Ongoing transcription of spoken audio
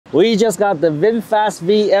We just got the VinFast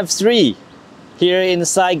VF3 here in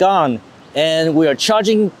Saigon, and we are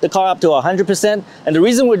charging the car up to 100%. And the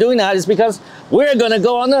reason we're doing that is because we're gonna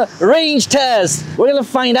go on a range test. We're gonna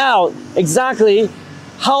find out exactly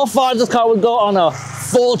how far this car would go on a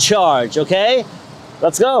full charge, okay?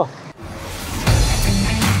 Let's go.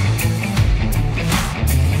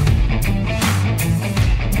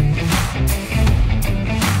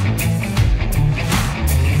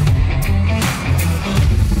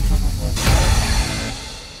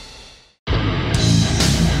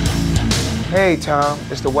 Hey Tom,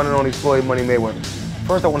 it's the one and only Floyd Money Mayweather.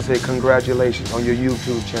 First I want to say congratulations on your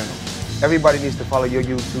YouTube channel. Everybody needs to follow your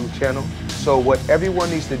YouTube channel. So what everyone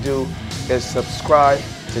needs to do is subscribe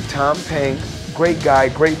to Tom Peng. Great guy,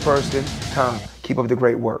 great person. Tom, keep up the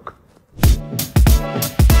great work.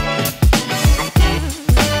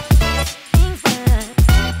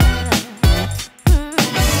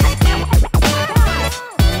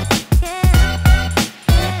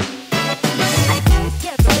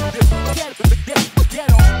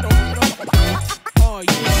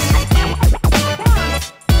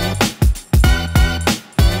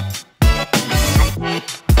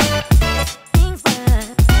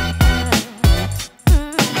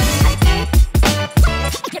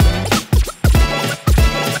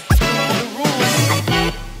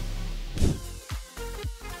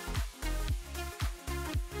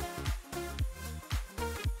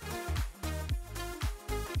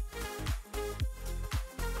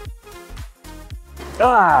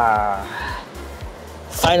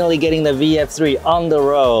 Finally getting the VF3 on the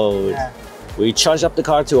road. Yeah. We charged up the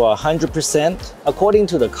car to 100%. According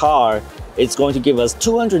to the car, it's going to give us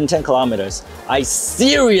 210 kilometers. I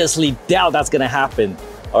seriously doubt that's gonna happen.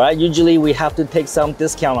 All right, usually we have to take some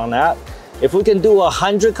discount on that. If we can do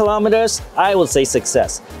 100 kilometers, I would say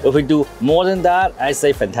success. If we do more than that, I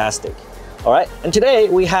say fantastic. All right, and today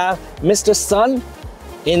we have Mr. Sun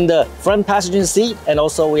in the front passenger seat, and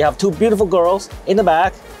also we have two beautiful girls in the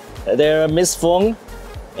back. They're Miss Fung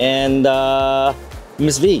and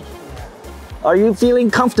Miss V. Are you feeling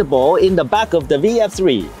comfortable in the back of the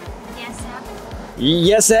VF3? Yes, sir.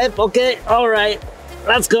 Yes, sir. Okay, all right,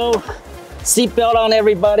 let's go. Seatbelt on,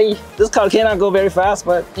 everybody. This car cannot go very fast,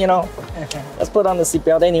 but you know, let's put on the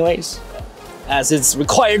seatbelt anyways, as it's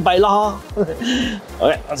required by law. All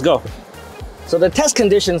right, let's go. So the test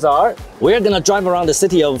conditions are, we're gonna drive around the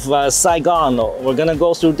city of Saigon. We're gonna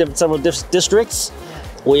go through several districts.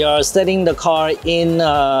 We are setting the car in,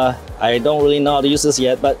 I don't really know how to use this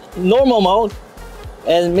yet, but normal mode.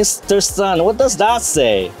 And Mr. Sun, what does that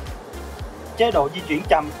say? Chế độ di chuyển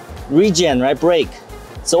chậm. Regen, right? Brake.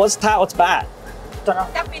 So what's bad? Turn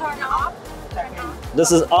off. Turn off.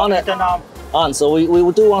 This is on it. Turn on. On, so we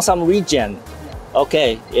do want some regen.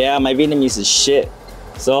 Okay, yeah, my Vietnamese is shit.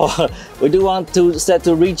 So we do want to set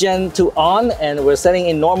to regen to on, and we're setting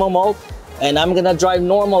in normal mode. And I'm gonna drive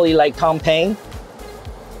normally like Tom Peng.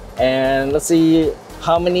 And let's see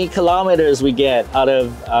how many kilometers we get out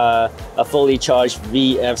of a fully charged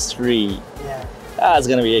VF3. Yeah. That's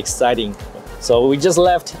gonna be exciting. So we just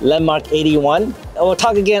left landmark 81. We'll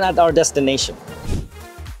talk again at our destination.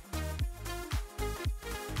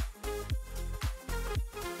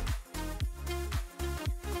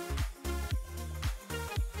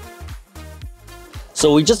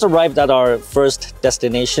 So we just arrived at our first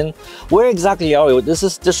destination. Where exactly are we? This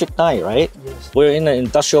is District 9, right? Yes. We're in an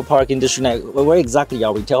industrial park in District 9. Where exactly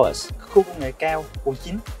are we? Tell us. Khu công nghệ cao, quận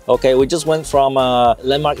 9. Okay, we just went from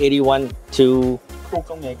landmark 81 to... Khu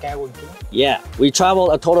công nghệ cao, quận 9. Yeah, we traveled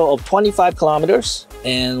a total of 25 kilometers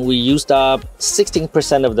and we used up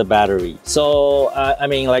 16% of the battery. So, I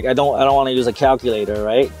mean, like, I don't want to use a calculator,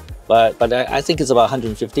 right? But I think it's about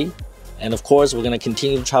 150. And of course, we're gonna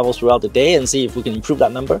continue to travel throughout the day and see if we can improve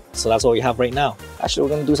that number. So that's what we have right now. Actually,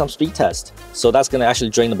 we're gonna do some speed test. So that's gonna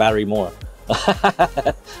actually drain the battery more.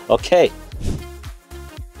 Okay.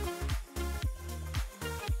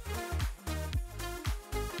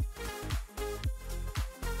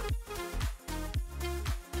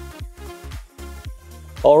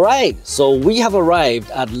 All right, so we have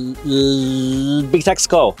arrived at Big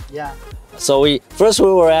Texaco. Yeah. So we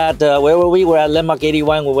were at, where were we? We're at landmark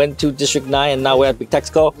 81, we went to District 9, and now we're at Big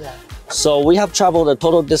Texaco. Yeah. So we have traveled a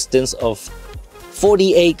total distance of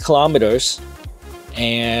 48 kilometers,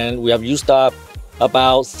 and we have used up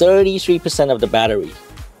about 33% of the battery.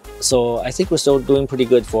 So I think we're still doing pretty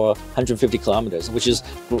good for 150 kilometers, which is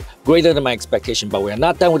greater than my expectation, but we're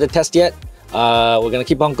not done with the test yet. We're gonna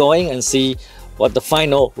keep on going and see what the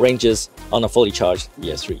final range is on a fully charged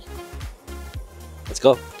VF3. Let's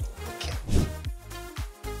go.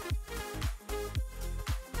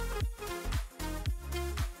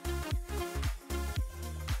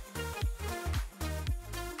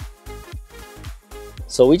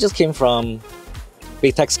 So we just came from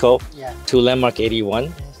Big Texaco Yeah. to Landmark 81.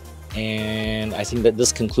 Yes. And I think that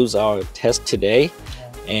this concludes our test today.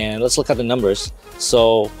 Yeah. And let's look at the numbers.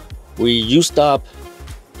 So we used up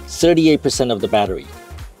 38% of the battery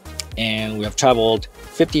and we have traveled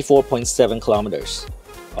 54.7 kilometers.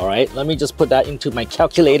 All right, let me just put that into my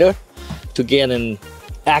calculator to get an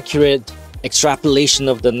accurate extrapolation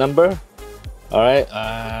of the number. All right,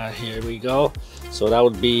 here we go. So that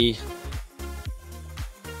would be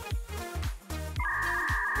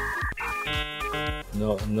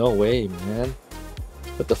no way, man.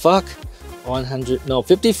 What the fuck? 100, no,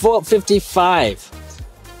 54, 55.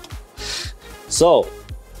 So,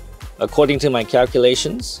 according to my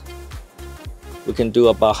calculations, we can do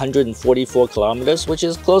about 144 kilometers, which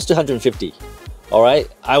is close to 150. All right,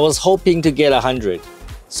 I was hoping to get 100.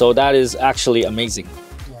 So that is actually amazing.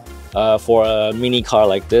 Yeah. For a mini car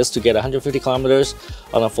like this to get 150 kilometers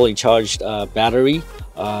on a fully charged battery.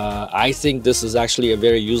 I think this is actually a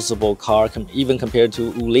very usable car, even compared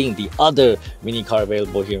to Wuling, the other mini car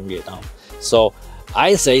available here in Vietnam. So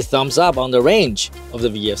I say thumbs up on the range of the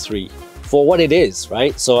VF3 for what it is,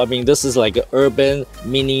 right? So I mean, this is like an urban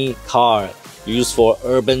mini car used for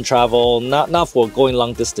urban travel, not for going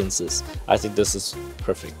long distances. I think this is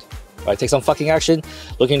perfect. All right, take some fucking action.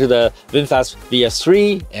 Look into the VinFast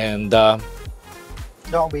VF3 and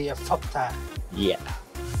Don't be a fuck time. yeah.